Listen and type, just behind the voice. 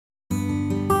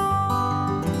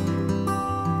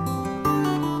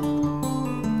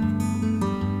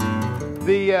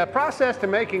The process to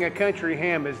making a country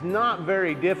ham is not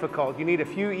very difficult. You need a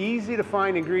few easy to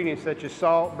find ingredients such as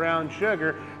salt, brown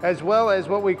sugar, as well as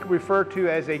what we refer to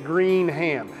as a green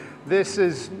ham. This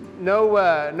is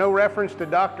no reference to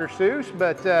Dr. Seuss,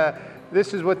 but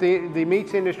this is what the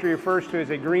meats industry refers to as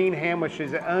a green ham, which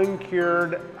is an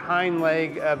uncured hind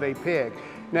leg of a pig.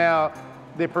 Now,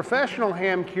 the professional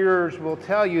ham curers will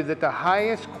tell you that the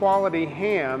highest quality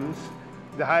hams,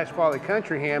 the highest quality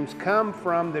country hams, come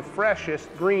from the freshest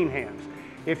green hams.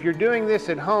 If you're doing this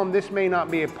at home, this may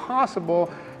not be possible,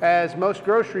 as most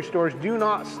grocery stores do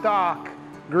not stock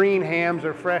green hams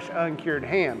or fresh uncured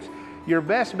hams. Your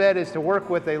best bet is to work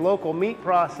with a local meat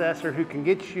processor who can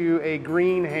get you a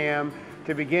green ham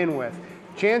to begin with.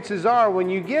 Chances are when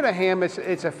you get a ham, it's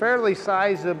a fairly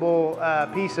sizable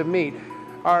piece of meat.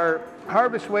 Our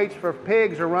harvest weights for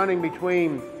pigs are running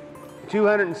between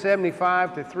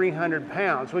 275 to 300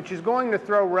 pounds, which is going to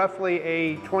throw roughly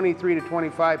a 23 to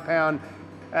 25 pound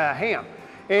ham.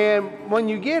 And when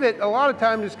you get it, a lot of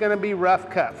times it's going to be rough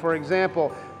cut. For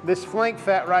example, this flank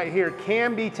fat right here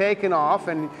can be taken off,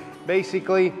 and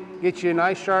basically get you a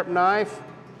nice sharp knife,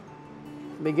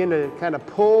 begin to kind of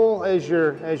pull as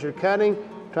you're cutting,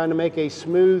 trying to make a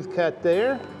smooth cut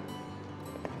there.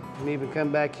 And even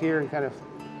come back here and kind of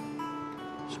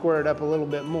square it up a little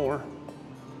bit more.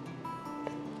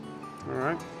 All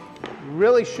right. You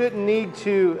really shouldn't need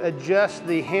to adjust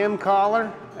the ham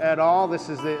collar at all. This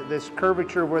is this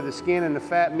curvature where the skin and the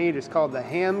fat meet is called the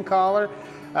ham collar.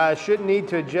 Shouldn't need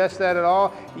to adjust that at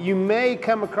all. You may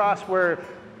come across where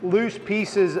loose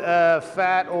pieces of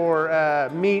fat or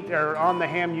meat are on the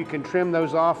ham. You can trim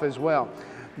those off as well.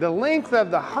 The length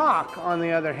of the hock, on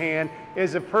the other hand,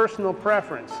 is a personal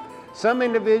preference. Some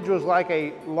individuals like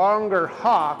a longer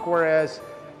hock, whereas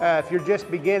if you're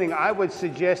just beginning, I would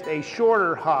suggest a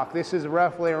shorter hock. This is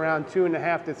roughly around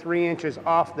 2.5 to 3 inches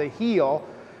off the heel,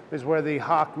 is where the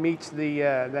hock meets the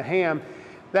ham.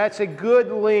 That's a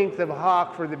good length of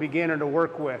hock for the beginner to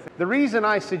work with. The reason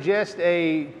I suggest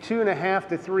a 2.5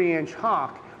 to 3 inch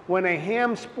hock, when a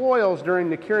ham spoils during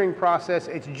the curing process,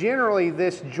 it's generally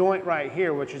this joint right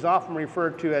here, which is often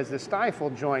referred to as the stifle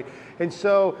joint. And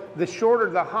so the shorter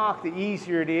the hock, the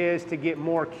easier it is to get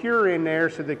more cure in there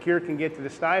so the cure can get to the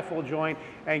stifle joint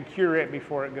and cure it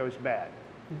before it goes bad.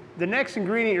 The next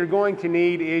ingredient you're going to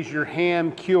need is your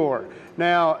ham cure.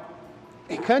 Now,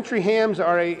 country hams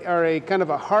are a kind of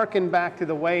a harken back to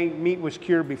the way meat was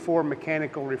cured before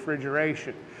mechanical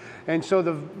refrigeration. And so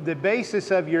the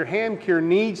basis of your ham cure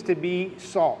needs to be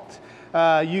salt.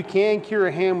 You can cure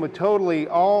a ham with totally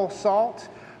all salt,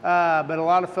 but a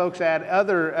lot of folks add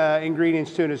other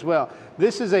ingredients to it as well.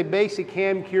 This is a basic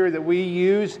ham cure that we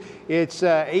use. It's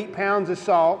 8 pounds of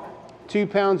salt, 2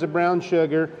 pounds of brown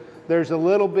sugar. There's a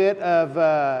little bit of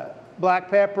black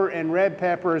pepper and red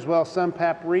pepper, as well as some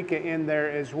paprika in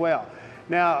there as well.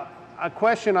 Now, a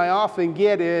question I often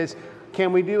get is,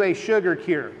 can we do a sugar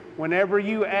cure? Whenever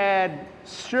you add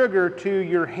sugar to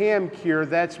your ham cure,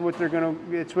 that's what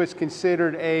it's what's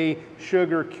considered a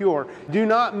sugar cure. Do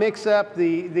not mix up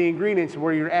the ingredients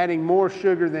where you're adding more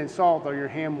sugar than salt, or your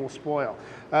ham will spoil.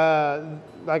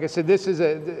 Like I said, this is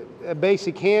a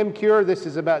basic ham cure. This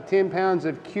is about 10 pounds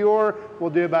of cure. We'll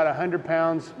do about 100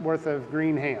 pounds worth of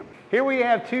green ham. Here we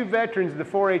have two veterans of the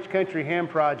 4-H Country Ham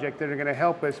Project that are going to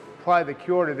help us apply the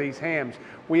cure to these hams.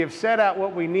 We have set out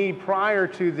what we need prior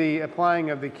to the applying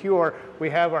of the cure. We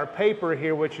have our paper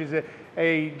here, which is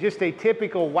just a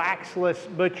typical waxless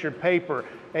butcher paper.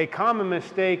 A common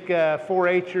mistake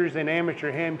 4-Hers and amateur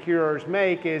ham curers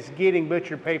make is getting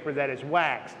butcher paper that is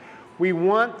waxed. We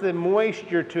want the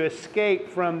moisture to escape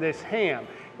from this ham,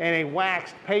 and a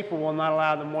waxed paper will not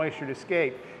allow the moisture to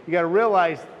escape. You got to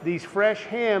realize these fresh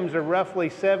hams are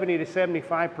roughly 70 to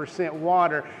 75%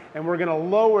 water, and we're going to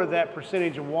lower that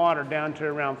percentage of water down to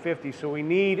around 50. So we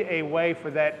need a way for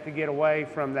that to get away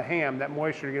from the ham, that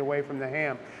moisture to get away from the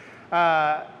ham.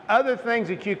 Other things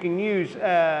that you can use,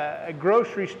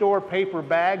 grocery store paper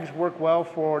bags work well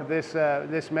for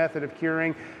this method of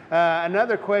curing.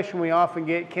 Another question we often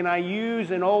get, can I use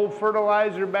an old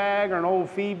fertilizer bag or an old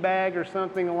feed bag or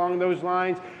something along those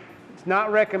lines? It's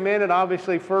not recommended.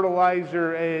 Obviously,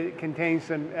 fertilizer contains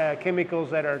some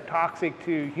chemicals that are toxic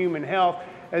to human health,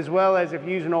 as well as if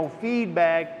you use an old feed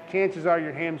bag, chances are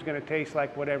your ham's going to taste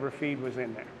like whatever feed was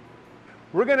in there.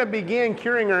 We're going to begin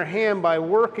curing our ham by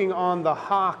working on the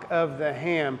hock of the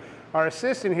ham. Our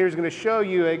assistant here is going to show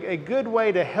you a good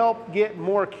way to help get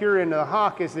more cure into the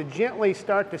hock is to gently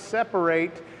start to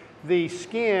separate the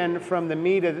skin from the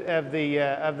meat of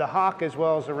the hock, as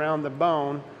well as around the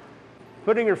bone.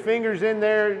 Putting your fingers in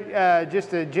there just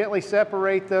to gently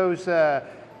separate those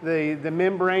the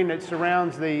membrane that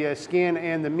surrounds the skin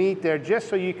and the meat there, just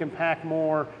so you can pack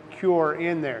more cure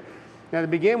in there. Now to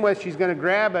begin with, she's going to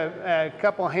grab a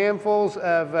couple handfuls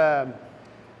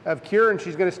of cure, and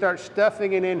she's going to start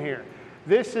stuffing it in here.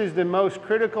 This is the most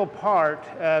critical part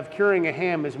of curing a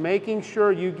ham, is making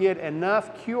sure you get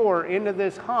enough cure into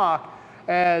this hock,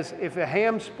 as if a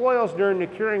ham spoils during the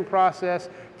curing process,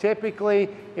 typically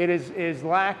it is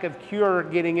lack of cure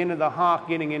getting into the hock,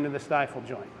 getting into the stifle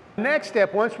joint. Next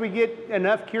step, once we get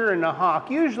enough cure in the hock,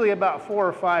 usually about 4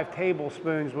 or 5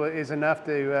 tablespoons is enough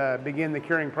to begin the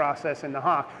curing process in the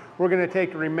hock. We're going to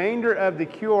take the remainder of the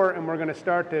cure and we're going to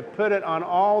start to put it on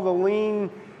all the lean,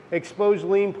 exposed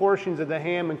lean portions of the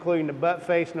ham, including the butt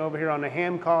face and over here on the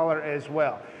ham collar as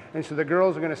well. And so the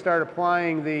girls are going to start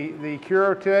applying the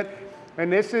cure to it.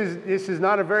 And this is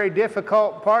not a very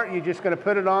difficult part. You're just going to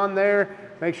put it on there,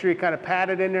 make sure you kind of pat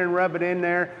it in there and rub it in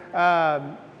there.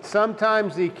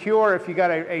 Sometimes the cure, if you got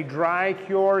a dry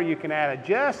cure, you can add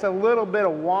just a little bit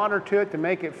of water to it to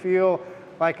make it feel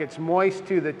like it's moist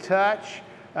to the touch,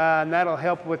 and that'll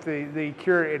help with the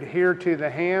cure adhere to the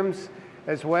hams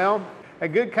as well. A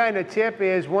good kind of tip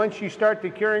is, once you start the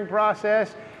curing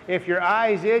process, if your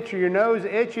eyes itch or your nose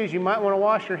itches, you might want to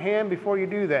wash your hand before you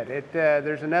do that.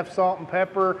 There's enough salt and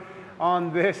pepper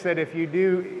on this that if you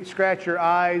do scratch your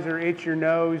eyes or itch your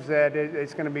nose, that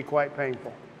it's going to be quite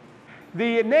painful.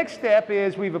 The next step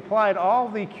is, we've applied all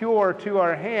the cure to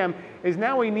our ham, is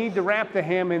now we need to wrap the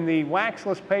ham in the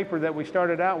waxless paper that we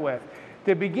started out with.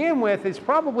 To begin with, it's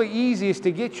probably easiest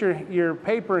to get your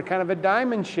paper in kind of a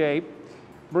diamond shape.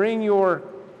 Bring your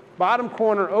bottom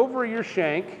corner over your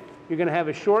shank. You're going to have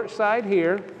a short side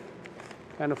here.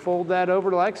 Kind of fold that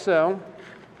over like so.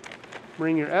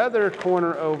 Bring your other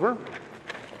corner over.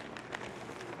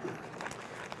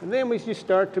 And then we just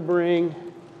start to bring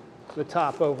the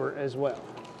top over as well.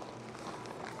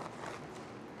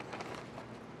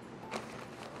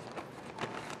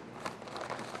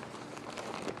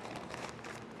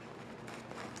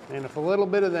 And if a little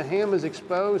bit of the ham is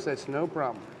exposed, that's no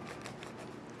problem.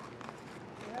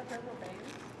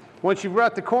 Once you've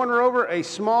brought the corner over, a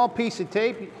small piece of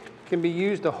tape can be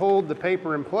used to hold the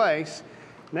paper in place.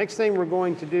 Next thing we're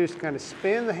going to do is kind of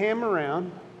spin the ham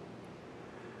around.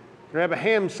 Grab a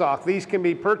ham sock. These can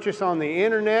be purchased on the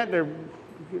internet. They're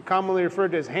commonly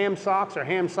referred to as ham socks or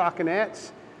ham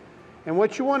sockinettes. And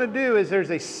what you want to do is, there's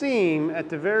a seam at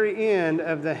the very end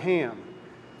of the ham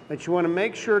that you want to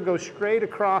make sure goes straight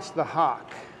across the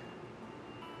hock.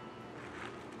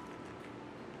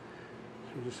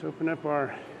 So just open up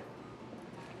our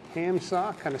ham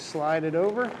sock, kind of slide it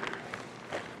over.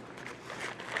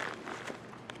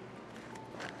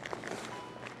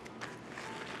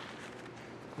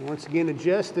 Once again,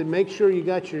 adjust and make sure you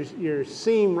got your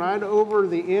seam right over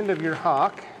the end of your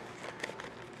hock.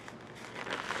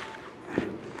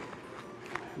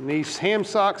 And these ham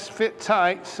socks fit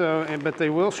tight, but they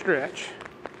will stretch.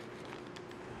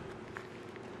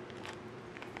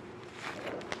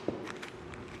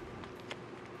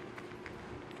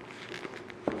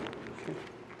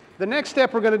 The next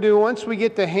step we're going to do, once we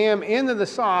get the ham into the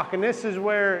sock, and this is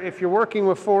where, if you're working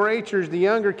with 4-H'ers, the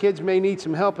younger kids may need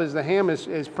some help, as the ham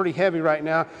is pretty heavy right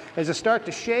now, is to start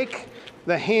to shake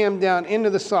the ham down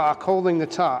into the sock, holding the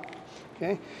top.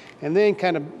 Okay? And then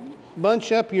kind of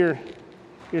bunch up your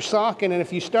sock, and then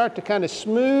if you start to kind of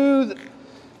smooth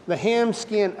the ham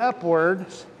skin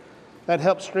upwards, that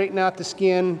helps straighten out the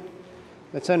skin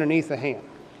that's underneath the ham.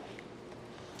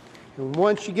 And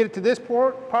once you get it to this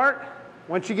part,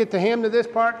 once you get the ham to this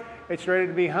part, it's ready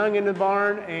to be hung in the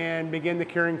barn and begin the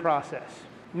curing process.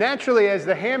 Naturally, as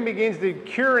the ham begins the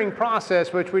curing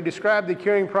process, which we describe the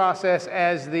curing process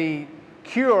as the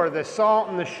cure, the salt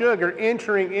and the sugar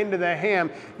entering into the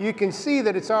ham, you can see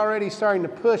that it's already starting to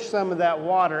push some of that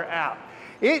water out.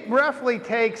 It roughly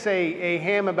takes a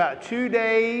ham about 2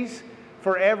 days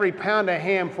for every pound of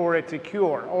ham for it to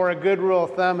cure. Or a good rule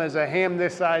of thumb is, a ham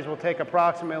this size will take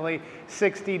approximately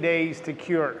 60 days to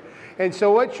cure. And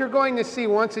so what you're going to see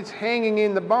once it's hanging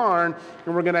in the barn,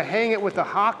 and we're going to hang it with the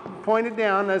hock pointed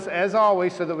down as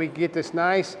always, so that we get this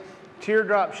nice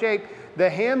teardrop shape, the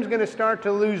ham's going to start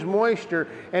to lose moisture,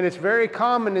 and it's very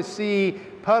common to see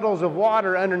puddles of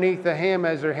water underneath the ham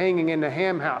as they're hanging in the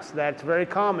ham house. That's very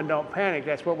common. Don't panic.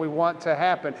 That's what we want to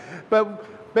happen.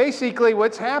 But basically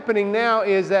what's happening now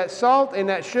is that salt and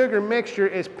that sugar mixture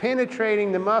is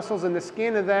penetrating the muscles and the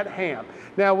skin of that ham.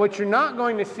 Now what you're not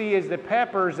going to see is the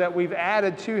peppers that we've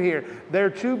added to here. They're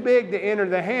too big to enter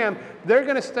the ham. They're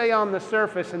going to stay on the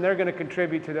surface, and they're going to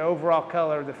contribute to the overall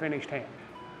color of the finished ham.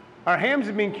 Our hams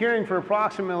have been curing for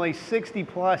approximately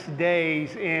 60+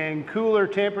 days in cooler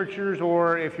temperatures,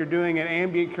 or if you're doing an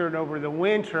ambient cured over the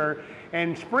winter,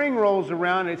 and spring rolls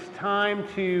around, it's time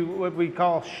to what we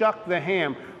call shuck the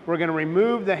ham. We're going to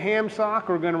remove the ham sock,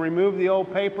 we're going to remove the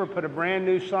old paper, put a brand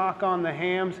new sock on the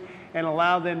hams, and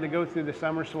allow them to go through the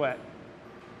summer sweat.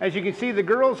 As you can see, the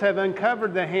girls have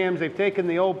uncovered the hams, they've taken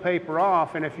the old paper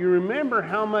off, and if you remember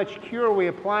how much cure we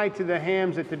applied to the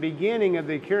hams at the beginning of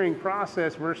the curing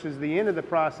process versus the end of the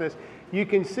process, you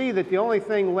can see that the only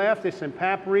thing left is some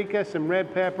paprika, some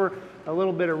red pepper, a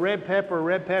little bit of red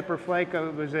pepper flake.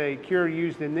 It was a cure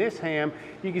used in this ham.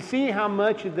 You can see how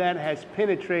much of that has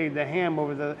penetrated the ham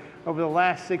over the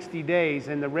last 60 days,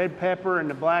 and the red pepper and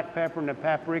the black pepper and the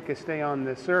paprika stay on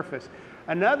the surface.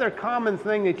 Another common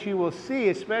thing that you will see,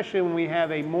 especially when we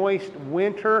have a moist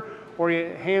winter or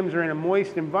your hams are in a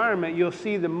moist environment, you'll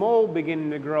see the mold beginning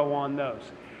to grow on those.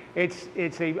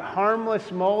 It's a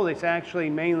harmless mold. It's actually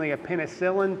mainly a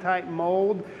penicillin type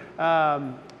mold.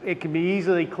 It can be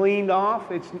easily cleaned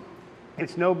off.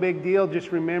 It's no big deal.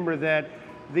 Just remember that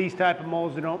these type of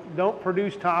molds don't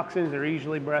produce toxins. They're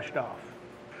easily brushed off.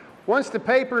 Once the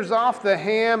paper's off the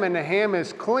ham and the ham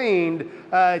is cleaned,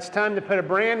 it's time to put a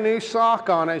brand new sock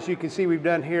on, as you can see we've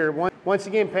done here. Once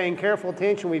again, paying careful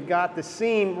attention, we've got the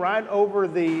seam right over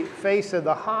the face of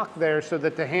the hock there so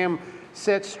that the ham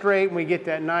sits straight and we get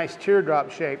that nice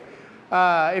teardrop shape.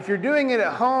 If you're doing it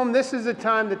at home, this is the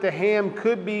time that the ham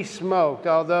could be smoked,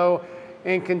 although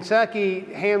in Kentucky,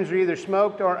 hams are either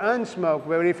smoked or unsmoked.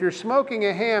 But if you're smoking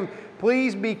a ham,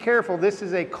 please be careful. This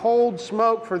is a cold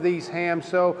smoke for these hams,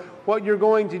 so what you're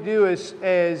going to do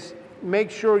is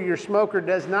make sure your smoker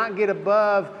does not get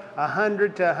above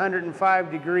 100 to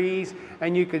 105 degrees,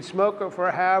 and you could smoke it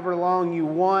for however long you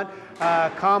want.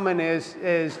 Common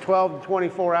is 12 to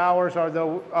 24 hours,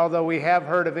 although we have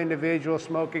heard of individuals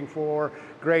smoking for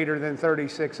greater than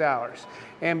 36 hours.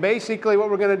 And basically what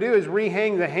we're going to do is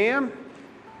rehang the ham.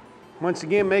 Once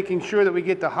again, making sure that we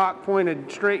get the hock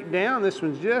pointed straight down. This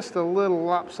one's just a little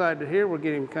lopsided here. We're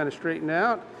getting kind of straightened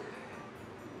out.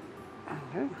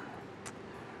 Okay.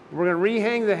 We're going to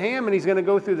rehang the ham, and he's going to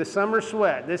go through the summer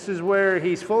sweat. This is where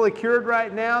he's fully cured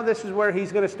right now. This is where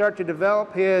he's going to start to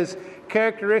develop his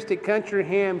characteristic country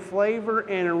ham flavor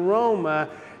and aroma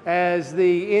as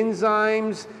the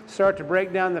enzymes start to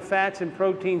break down the fats and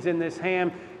proteins in this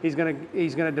ham. He's going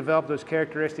to develop those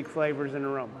characteristic flavors and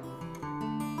aroma.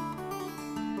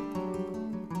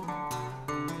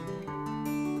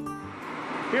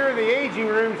 Here are the aging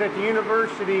rooms at the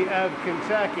University of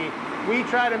Kentucky. We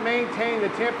try to maintain the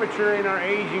temperature in our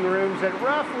aging rooms at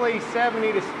roughly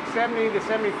 70 to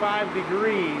 75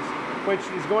 degrees, which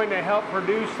is going to help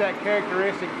produce that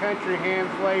characteristic country ham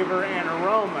flavor and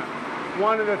aroma.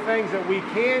 One of the things that we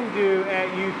can do at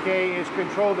UK is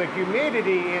control the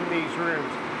humidity in these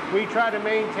rooms. We try to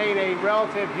maintain a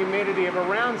relative humidity of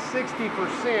around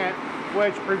 60%,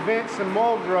 which prevents some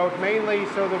mold growth, mainly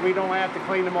so that we don't have to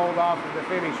clean the mold off of the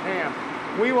finished ham.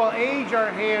 We will age our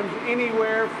hams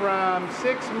anywhere from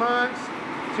 6 months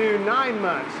to 9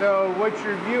 months. So what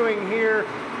you're viewing here,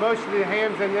 most of the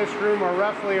hams in this room are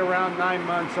roughly around 9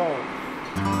 months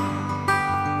old.